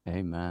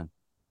 Amen.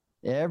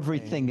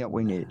 Everything that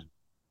we need.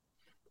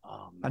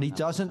 And he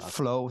doesn't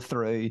flow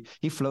through,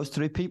 he flows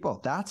through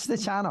people. That's the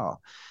channel.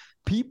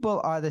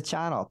 People are the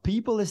channel.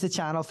 People is the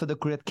channel for the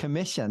Great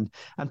Commission,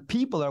 and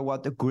people are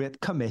what the Great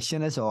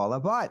Commission is all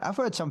about. I've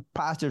heard some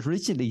pastors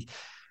recently,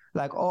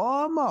 like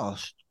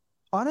almost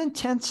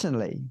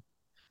unintentionally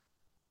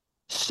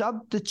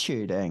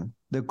substituting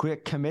the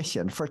Great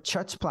Commission for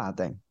church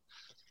planting.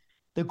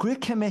 The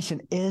Great Commission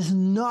is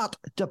not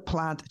to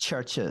plant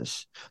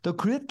churches. The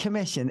Great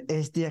Commission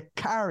is to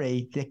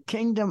carry the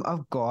kingdom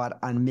of God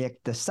and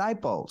make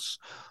disciples.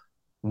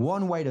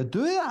 One way to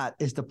do that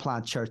is to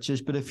plant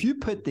churches, but if you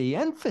put the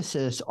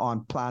emphasis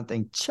on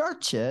planting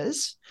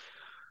churches,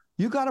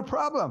 you got a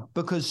problem,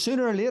 because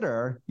sooner or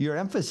later, your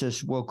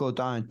emphasis will go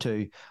down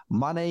to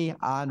money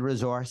and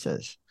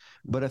resources.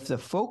 But if the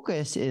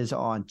focus is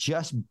on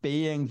just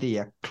being the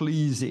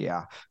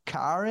ecclesia,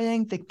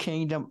 carrying the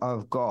kingdom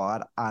of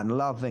God and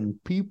loving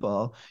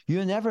people,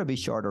 you'll never be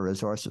short of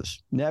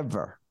resources.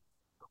 Never.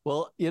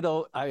 Well,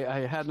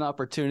 I had an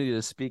opportunity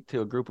to speak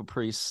to a group of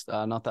priests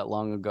not that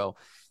long ago.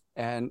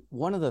 And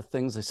one of the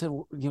things they said,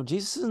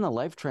 Jesus is in the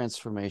life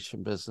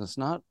transformation business,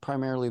 not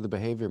primarily the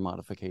behavior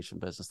modification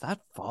business. That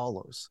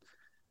follows,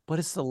 but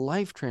it's the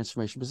life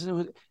transformation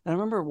business. And I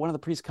remember one of the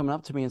priests coming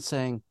up to me and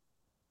saying,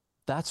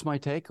 that's my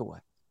takeaway.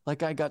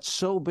 Like, I got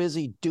so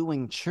busy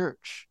doing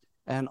church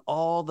and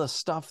all the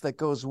stuff that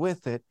goes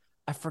with it,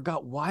 I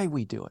forgot why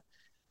we do it.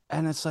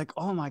 And it's like,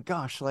 oh my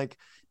gosh, like,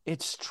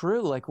 it's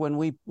true. Like, when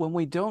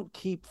we don't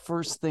keep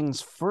first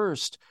things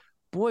first,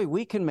 boy,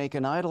 we can make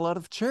an idol out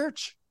of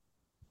church.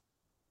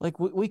 Like,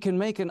 we can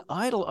make an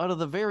idol out of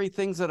the very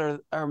things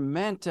that are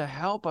meant to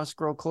help us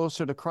grow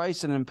closer to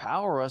Christ and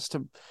empower us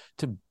to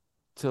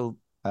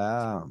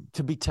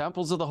be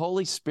temples of the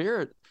Holy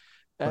Spirit.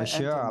 For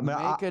sure. And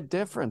to make a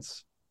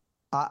difference.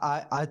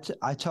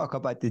 I talk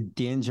about the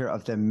danger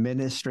of the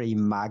ministry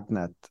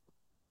magnet.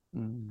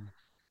 Mm.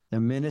 The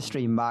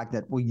ministry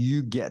magnet, where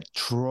you get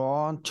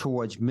drawn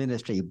towards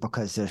ministry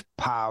because there's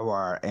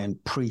power in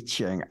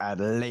preaching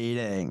and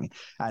leading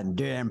and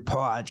doing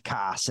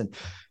podcasts, and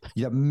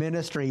the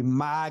ministry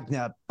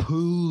magnet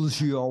pulls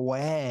you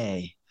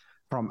away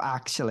from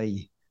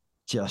actually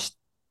just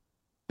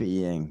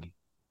being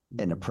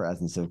in the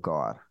presence of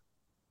God,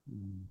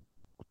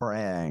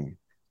 praying,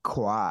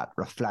 quiet,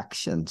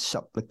 reflection,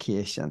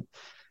 supplication.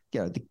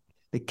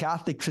 The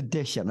Catholic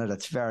tradition at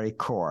its very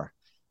core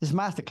is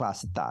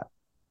masterclass at that.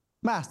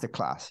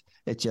 Masterclass.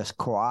 It's just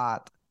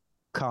quiet,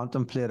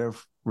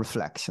 contemplative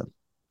reflection.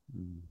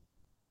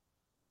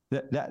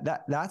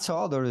 That's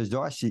all there is to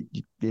us. You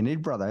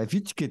need, brother.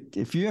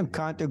 If you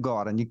encounter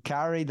God and you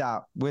carry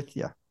that with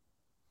you.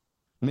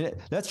 I mean,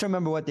 let's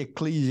remember what the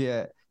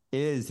ecclesia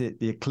is.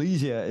 The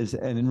ecclesia is,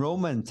 and in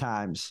Roman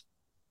times,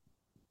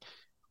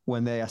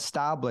 when they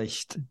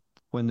established,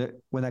 when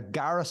a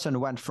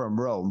garrison went from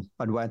Rome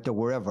and went to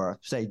wherever,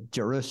 say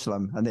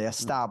Jerusalem, and they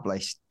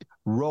established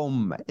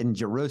Rome in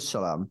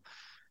Jerusalem,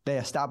 they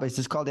established,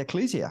 it's called the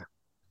ecclesia.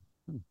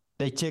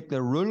 They take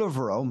the rule of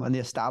Rome and they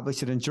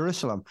establish it in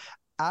Jerusalem.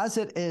 As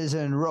it is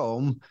in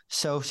Rome,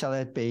 so shall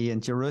it be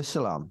in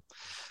Jerusalem.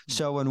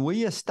 So when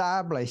we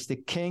establish the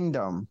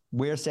kingdom,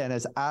 we're saying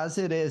is, as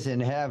it is in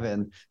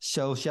heaven,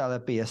 so shall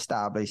it be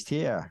established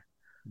here.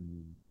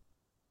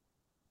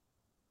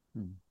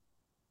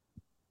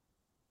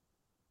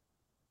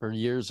 For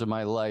years of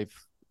my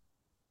life,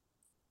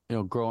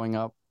 growing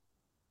up,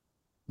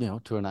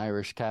 to an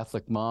Irish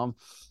Catholic mom,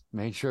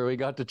 made sure we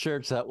got to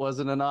church. That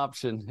wasn't an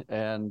option,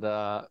 and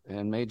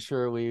made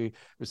sure we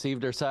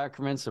received our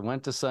sacraments and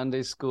went to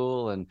Sunday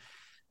school. And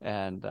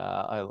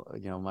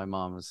my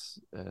mom was,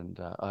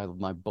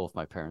 both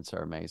my parents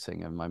are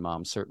amazing, and my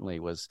mom certainly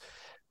was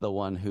the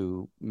one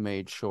who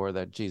made sure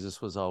that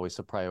Jesus was always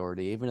a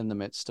priority, even in the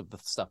midst of the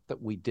stuff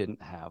that we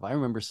didn't have. I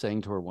remember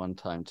saying to her one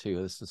time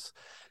too,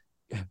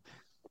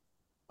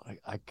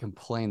 I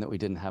complained that we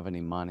didn't have any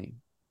money,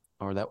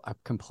 or that I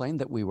complained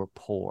that we were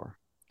poor.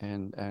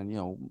 And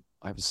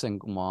I have a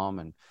single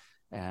mom,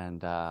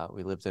 and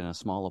we lived in a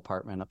small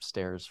apartment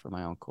upstairs for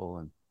my uncle.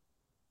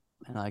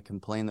 And I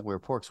complained that we were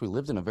poor because we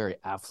lived in a very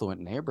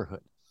affluent neighborhood.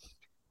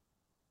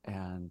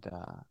 And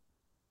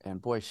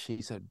boy,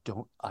 she said,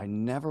 I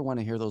never want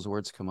to hear those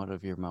words come out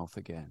of your mouth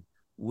again.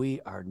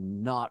 We are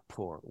not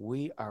poor.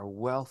 We are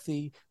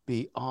wealthy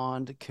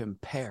beyond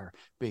compare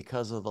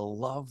because of the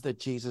love that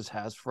Jesus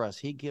has for us.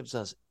 He gives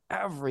us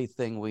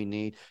everything we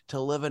need to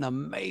live an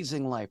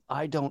amazing life.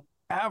 I don't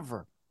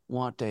ever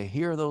want to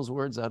hear those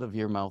words out of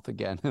your mouth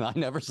again. And I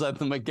never said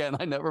them again.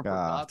 I never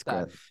forgot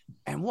that. Good.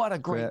 And what a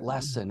great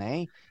lesson,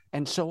 eh?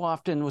 And so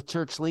often with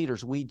church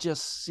leaders, we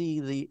just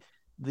see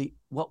the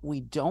what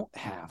we don't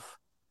have.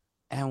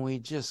 And we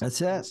just,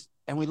 that's it.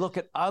 And we look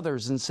at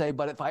others and say,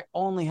 but if I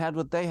only had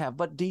what they have.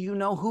 But do you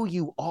know who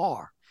you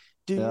are?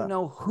 Do you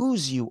know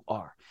whose you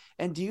are?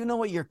 And do you know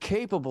what you're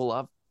capable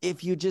of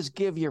if you just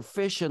give your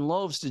fish and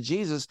loaves to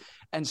Jesus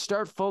and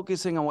start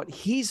focusing on what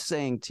he's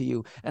saying to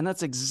you? And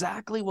that's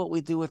exactly what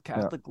we do with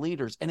Catholic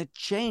leaders. And it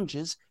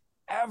changes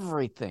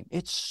everything.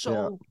 It's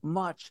so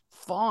much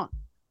fun.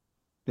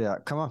 Yeah,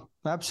 come on.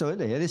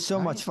 Absolutely. It is so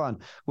much fun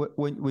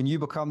when you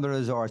become the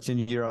resource and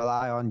you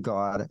rely on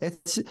God.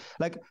 It's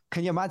like,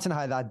 can you imagine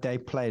how that day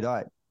played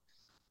out?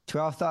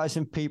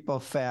 12,000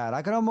 people fed.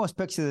 I can almost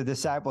picture the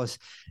disciples,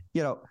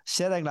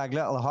 sitting like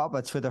little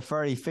hobbits with their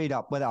furry feet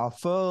up with a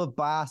full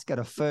basket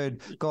of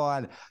food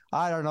going,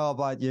 I don't know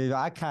about you,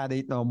 I can't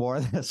eat no more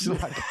of this.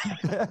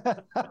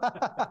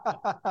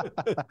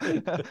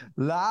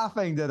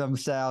 Laughing to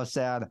themselves,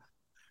 saying,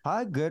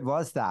 how good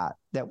was that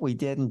we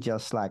didn't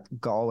just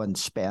go and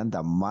spend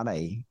the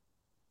money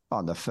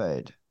on the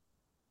food?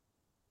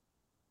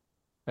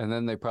 And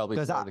then they probably,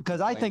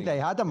 because I think they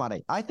had the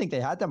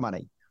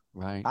money.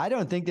 Right. I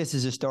don't think this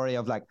is a story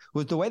of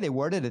with the way they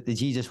worded it to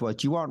Jesus was,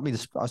 do you want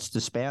us to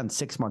spend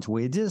 6 months'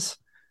 wages?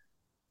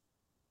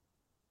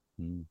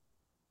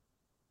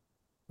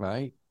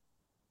 Right.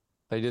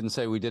 They didn't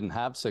say we didn't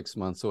have 6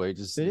 months'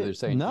 wages. They're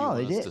saying, no,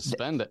 do you want us to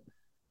spend it?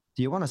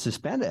 Do you want us to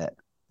spend it?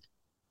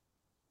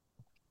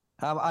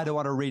 I don't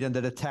want to read into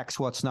the text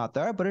what's not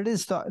there, but it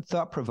is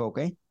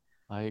thought-provoking.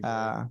 I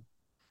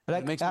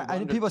agree.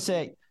 And people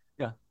say,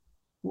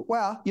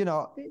 Well,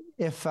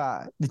 if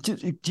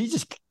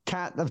Jesus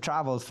can't have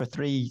traveled for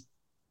 3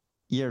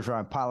 years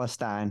around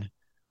Palestine,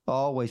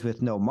 always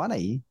with no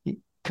money, he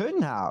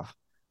couldn't have.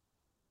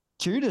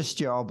 Judas'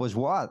 job was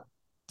what?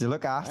 To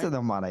look after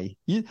the money.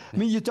 You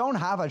don't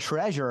have a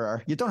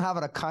treasurer, you don't have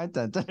an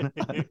accountant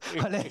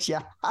unless you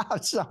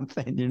have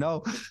something,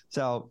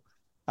 So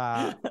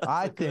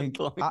I think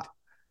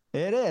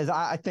it is.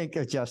 I think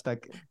it's just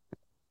like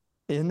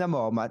in the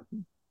moment,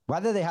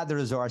 whether they had the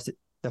resources,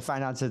 the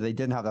finances, they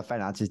didn't have the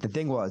finances. The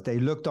thing was, they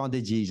looked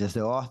onto Jesus,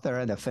 the author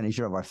and the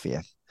finisher of our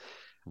faith.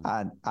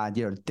 And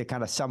to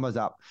kind of sum us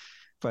up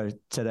for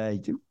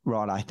today,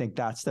 Ron, I think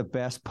that's the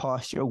best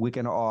posture we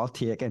can all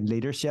take in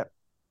leadership,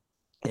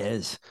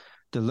 is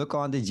to look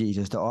on to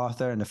Jesus, the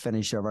author and the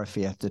finisher of our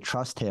faith, to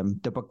trust him,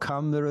 to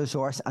become the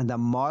resource and to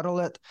model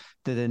it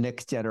to the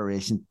next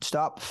generation.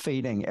 Stop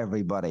feeding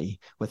everybody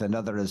with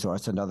another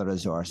resource.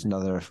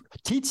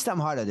 Teach them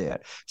how to do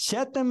it.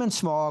 Set them in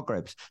small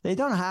groups. They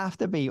don't have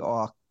to be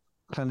all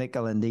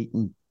clinical and neat.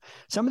 And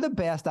some of the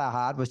best I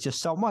had was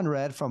just someone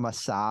read from a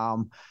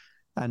psalm,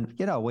 and,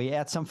 we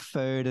ate some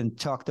food and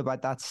talked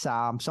about that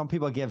psalm. Some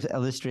people give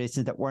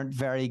illustrations that weren't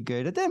very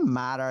good. It didn't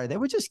matter. They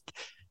were just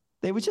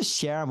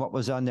sharing what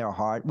was on their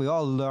heart. We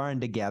all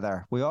learned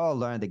together.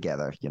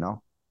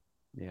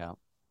 Yeah.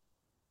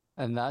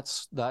 And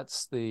that's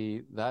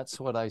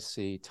what I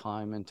see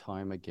time and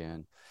time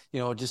again.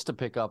 Just to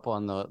pick up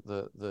on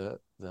the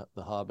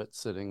hobbits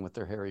sitting with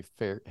their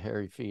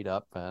hairy feet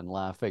up and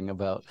laughing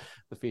about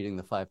the feeding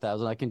the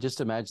 5,000. I can just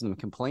imagine them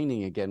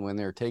complaining again when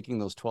they're taking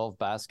those 12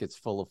 baskets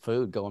full of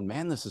food, going,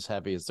 "Man, this is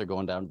heavy," as they're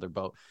going down to their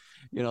boat.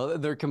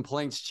 Their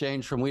complaints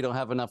change from "we don't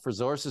have enough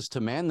resources"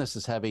 to "man, this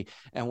is heavy."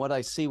 And what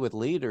I see with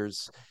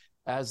leaders,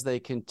 as they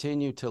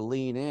continue to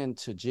lean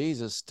into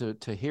Jesus, to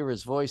hear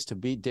his voice, to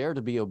dare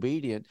to be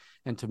obedient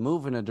and to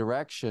move in a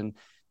direction,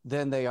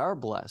 then they are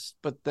blessed.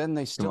 But then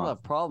they still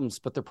have problems,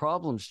 but the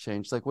problems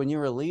change. Like when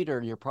you're a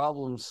leader, your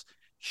problems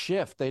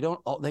shift.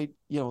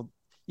 You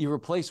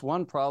replace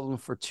one problem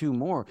for two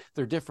more.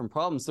 They're different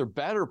problems. They're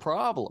better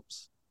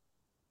problems,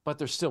 but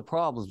they're still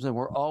problems. And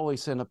we're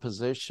always in a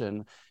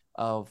position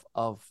of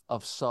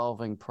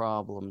solving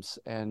problems.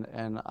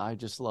 And I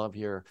just love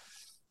the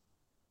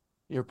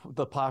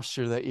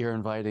posture that you're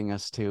inviting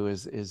us to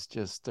is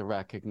just to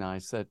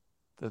recognize that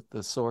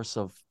the source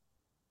of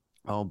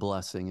all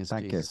blessing is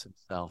Jesus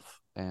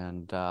himself.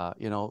 And,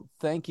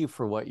 thank you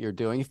for what you're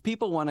doing. If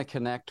people want to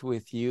connect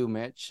with you,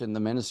 Mitch, and the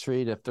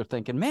ministry, if they're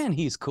thinking, "Man,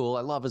 he's cool.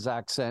 I love his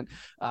accent.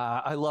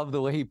 I love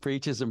the way he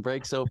preaches and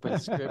breaks open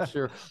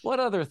scripture."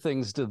 What other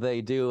things do they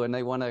do? And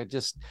they want to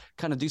just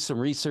kind of do some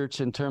research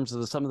in terms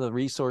of some of the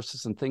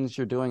resources and things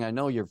you're doing. I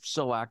know you're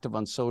so active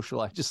on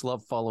social. I just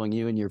love following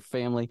you and your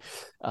family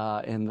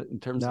in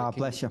terms of...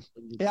 bless you.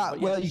 Yeah,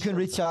 well, you can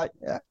reach out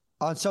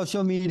on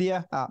social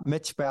media,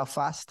 Mitch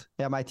Belfast,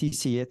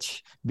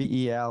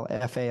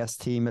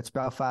 MITCHBELFAST, Mitch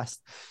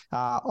Belfast,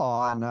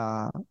 on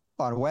our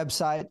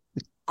website,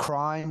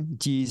 Crown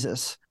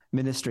Jesus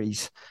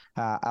Ministries.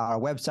 Our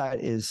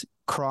website is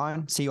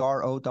Crown,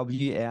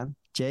 CROWN,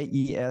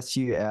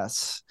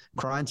 JESUS,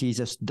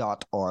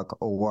 crownjesus.org,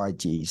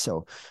 O-R-G.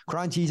 So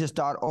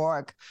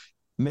crownjesus.org,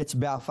 Mitch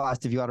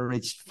Belfast, if you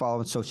want to follow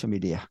on social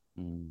media.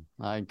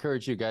 I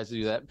encourage you guys to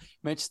do that.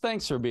 Mitch,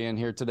 thanks for being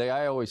here today.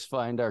 I always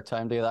find our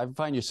time together. I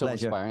find you so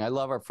inspiring. I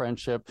love our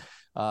friendship.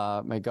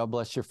 May God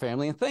bless your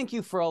family. And thank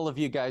you for all of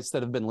you guys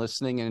that have been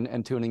listening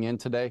and tuning in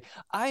today.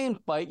 I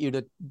invite you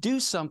to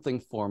do something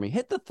for me.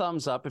 Hit the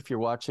thumbs up if you're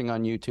watching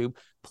on YouTube.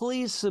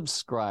 Please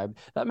subscribe.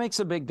 That makes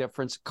a big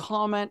difference.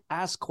 Comment,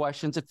 ask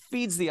questions. It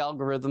feeds the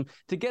algorithm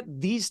to get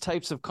these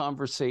types of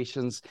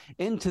conversations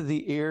into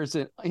the ears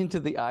and into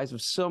the eyes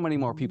of so many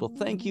more people.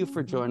 Thank you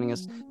for joining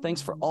us.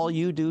 Thanks for all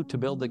you do to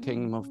build the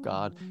kingdom of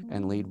God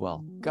and lead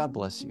well. God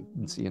bless you,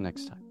 and see you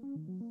next time.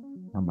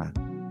 Amen.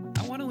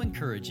 I want to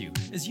encourage you,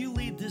 as you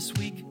lead this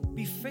week,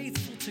 be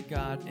faithful to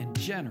God and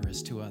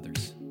generous to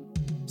others.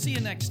 See you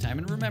next time,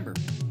 and remember,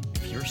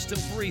 if you're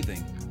still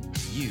breathing,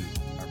 you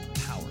are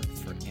powered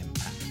for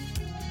impact.